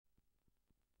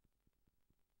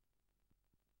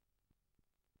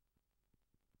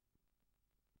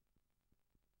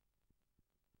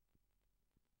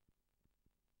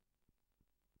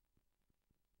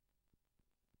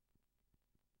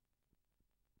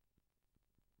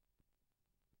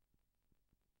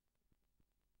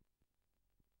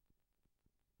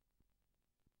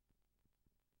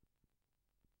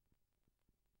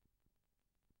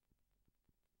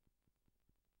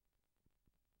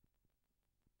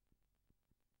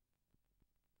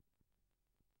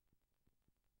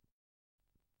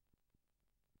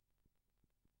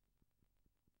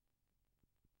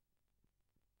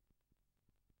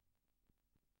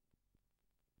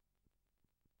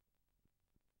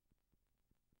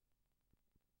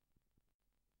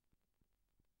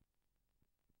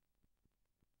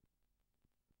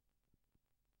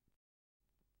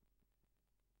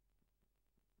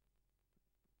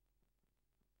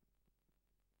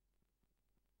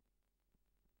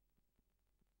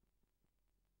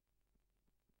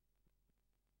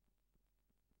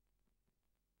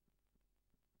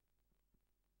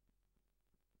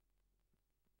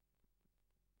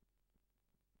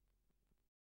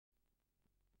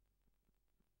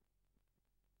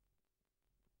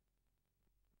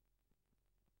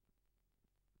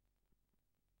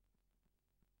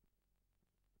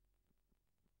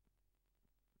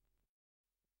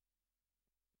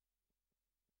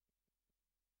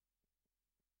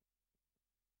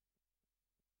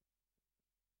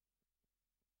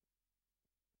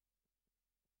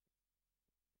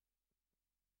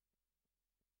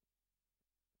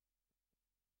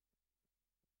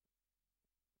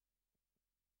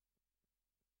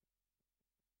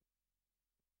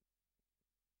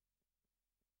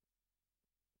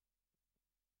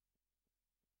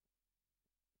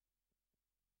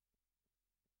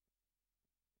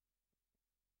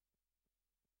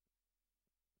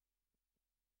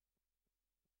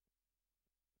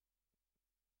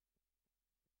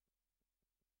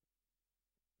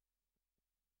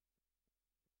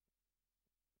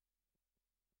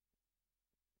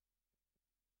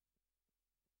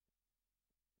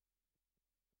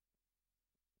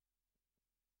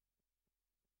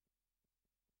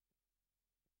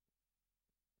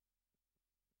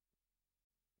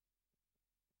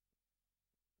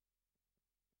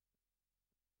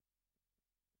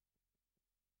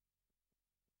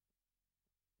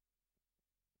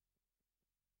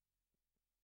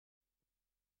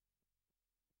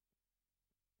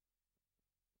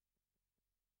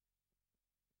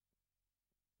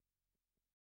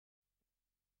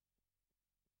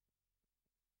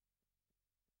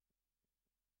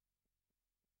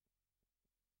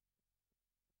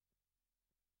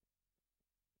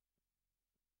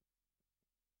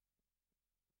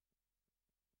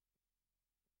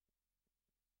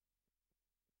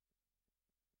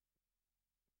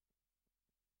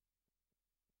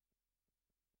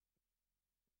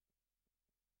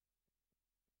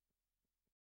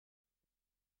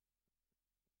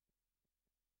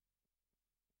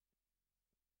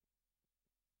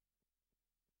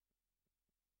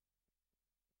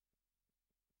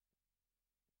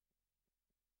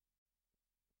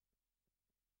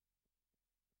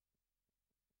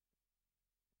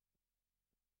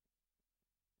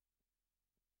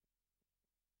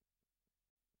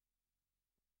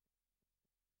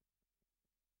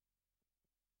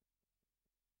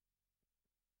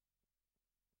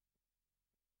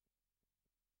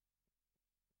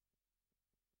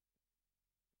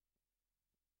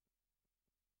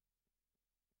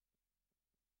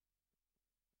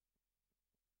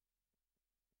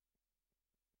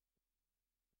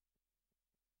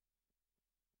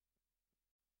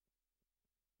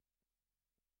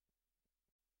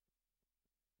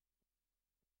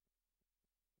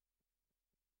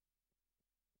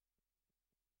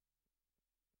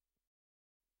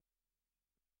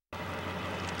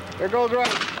There goes right.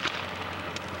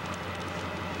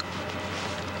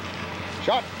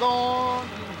 Shotgun.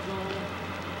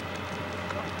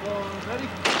 Shotgun. Ready?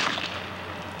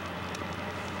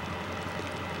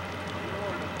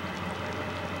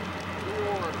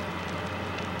 Lord.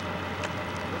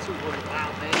 This is worth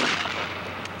wild, man.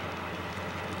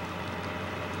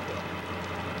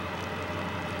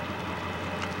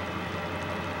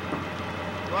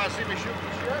 You want to see me shoot the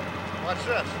shit? Watch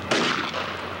this.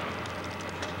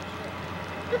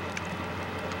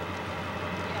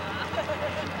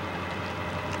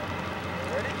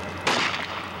 Ready?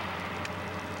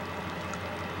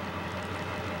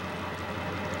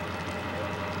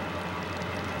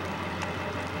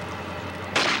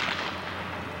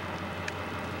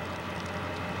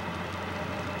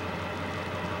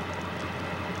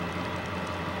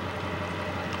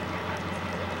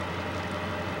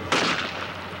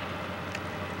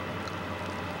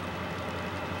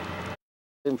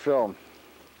 In film.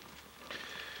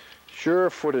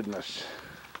 Sure-footedness.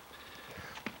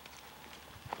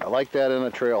 I like that in a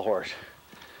trail horse.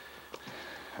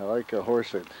 I like a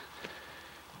horse that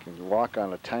can walk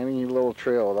on a tiny little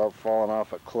trail without falling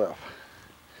off a cliff.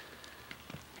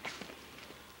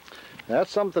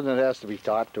 That's something that has to be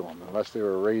taught to them, unless they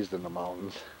were raised in the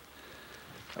mountains.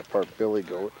 That part billy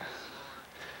goat.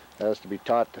 That has to be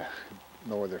taught to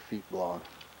know where their feet belong.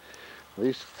 At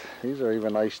least these are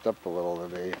even iced up a little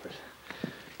today, but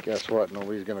guess what?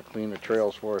 Nobody's going to clean the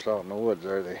trails for us out in the woods,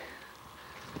 are they?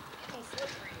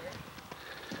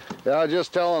 Yeah, I was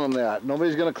just telling them that.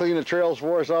 Nobody's going to clean the trails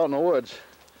for us out in the woods.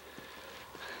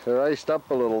 They're iced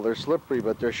up a little. They're slippery,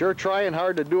 but they're sure trying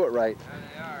hard to do it right. Yeah,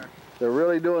 they are. They're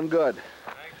really doing good.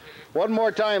 One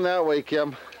more time that way,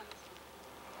 Kim.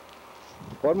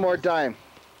 One more time.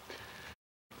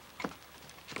 Dude,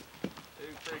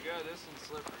 pretty good. This one's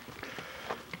slippery.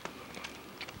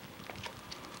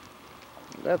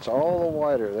 That's all the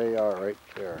wider they are right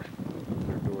there.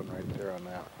 They're doing right there on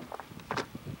that.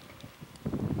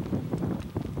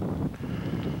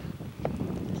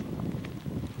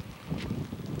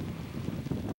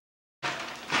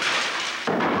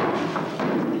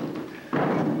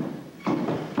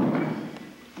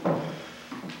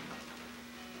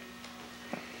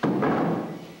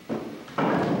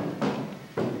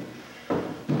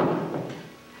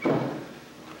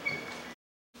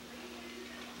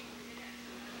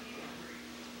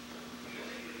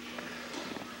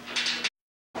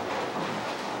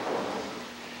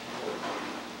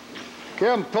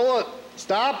 Kim, pull it.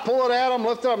 Stop, pull it at them,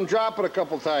 lift it up and drop it a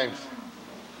couple times.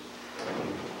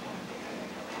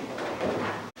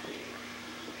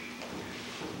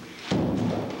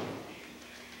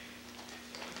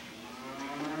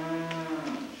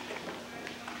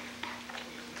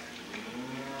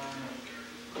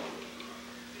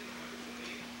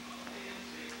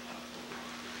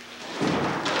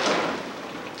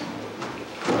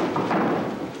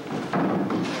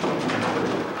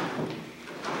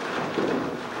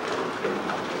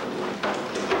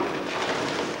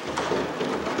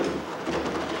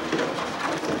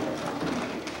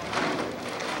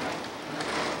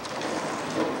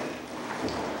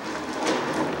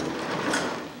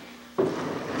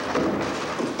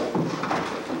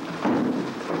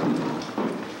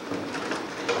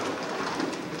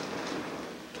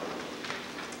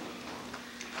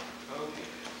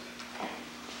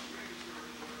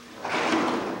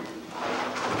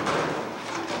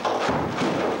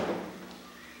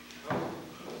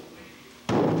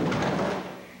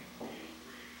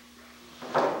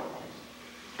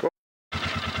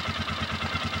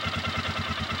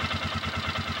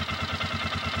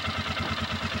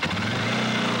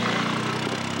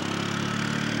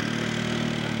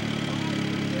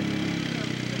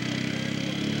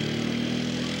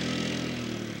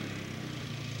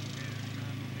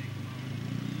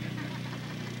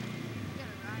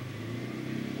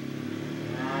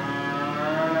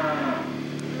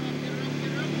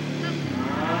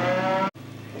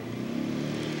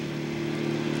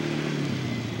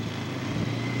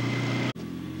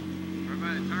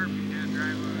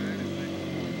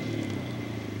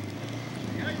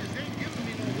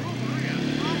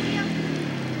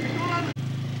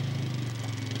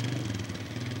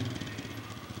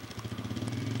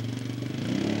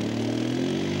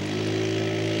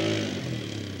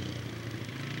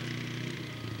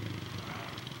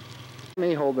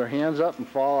 Me, hold their hands up and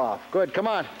fall off. Good, come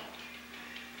on.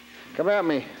 Come at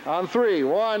me. On three.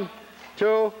 1,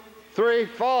 2, 3,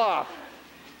 fall off.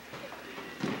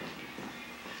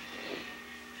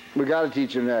 We got to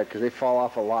teach them that because they fall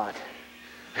off a lot.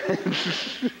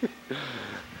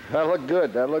 That looked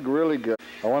good. That looked really good.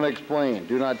 I want to explain.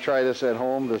 Do not try this at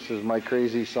home. This is my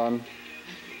crazy son,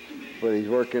 but he's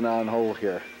working on hole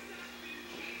here.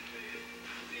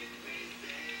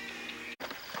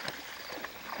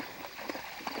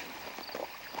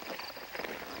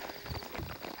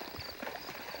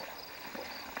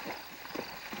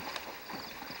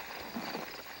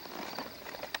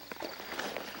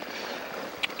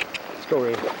 Let's go,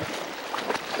 Ray.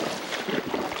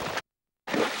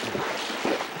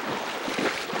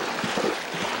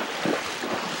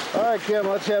 All right, Kim,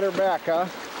 let's head her back, huh?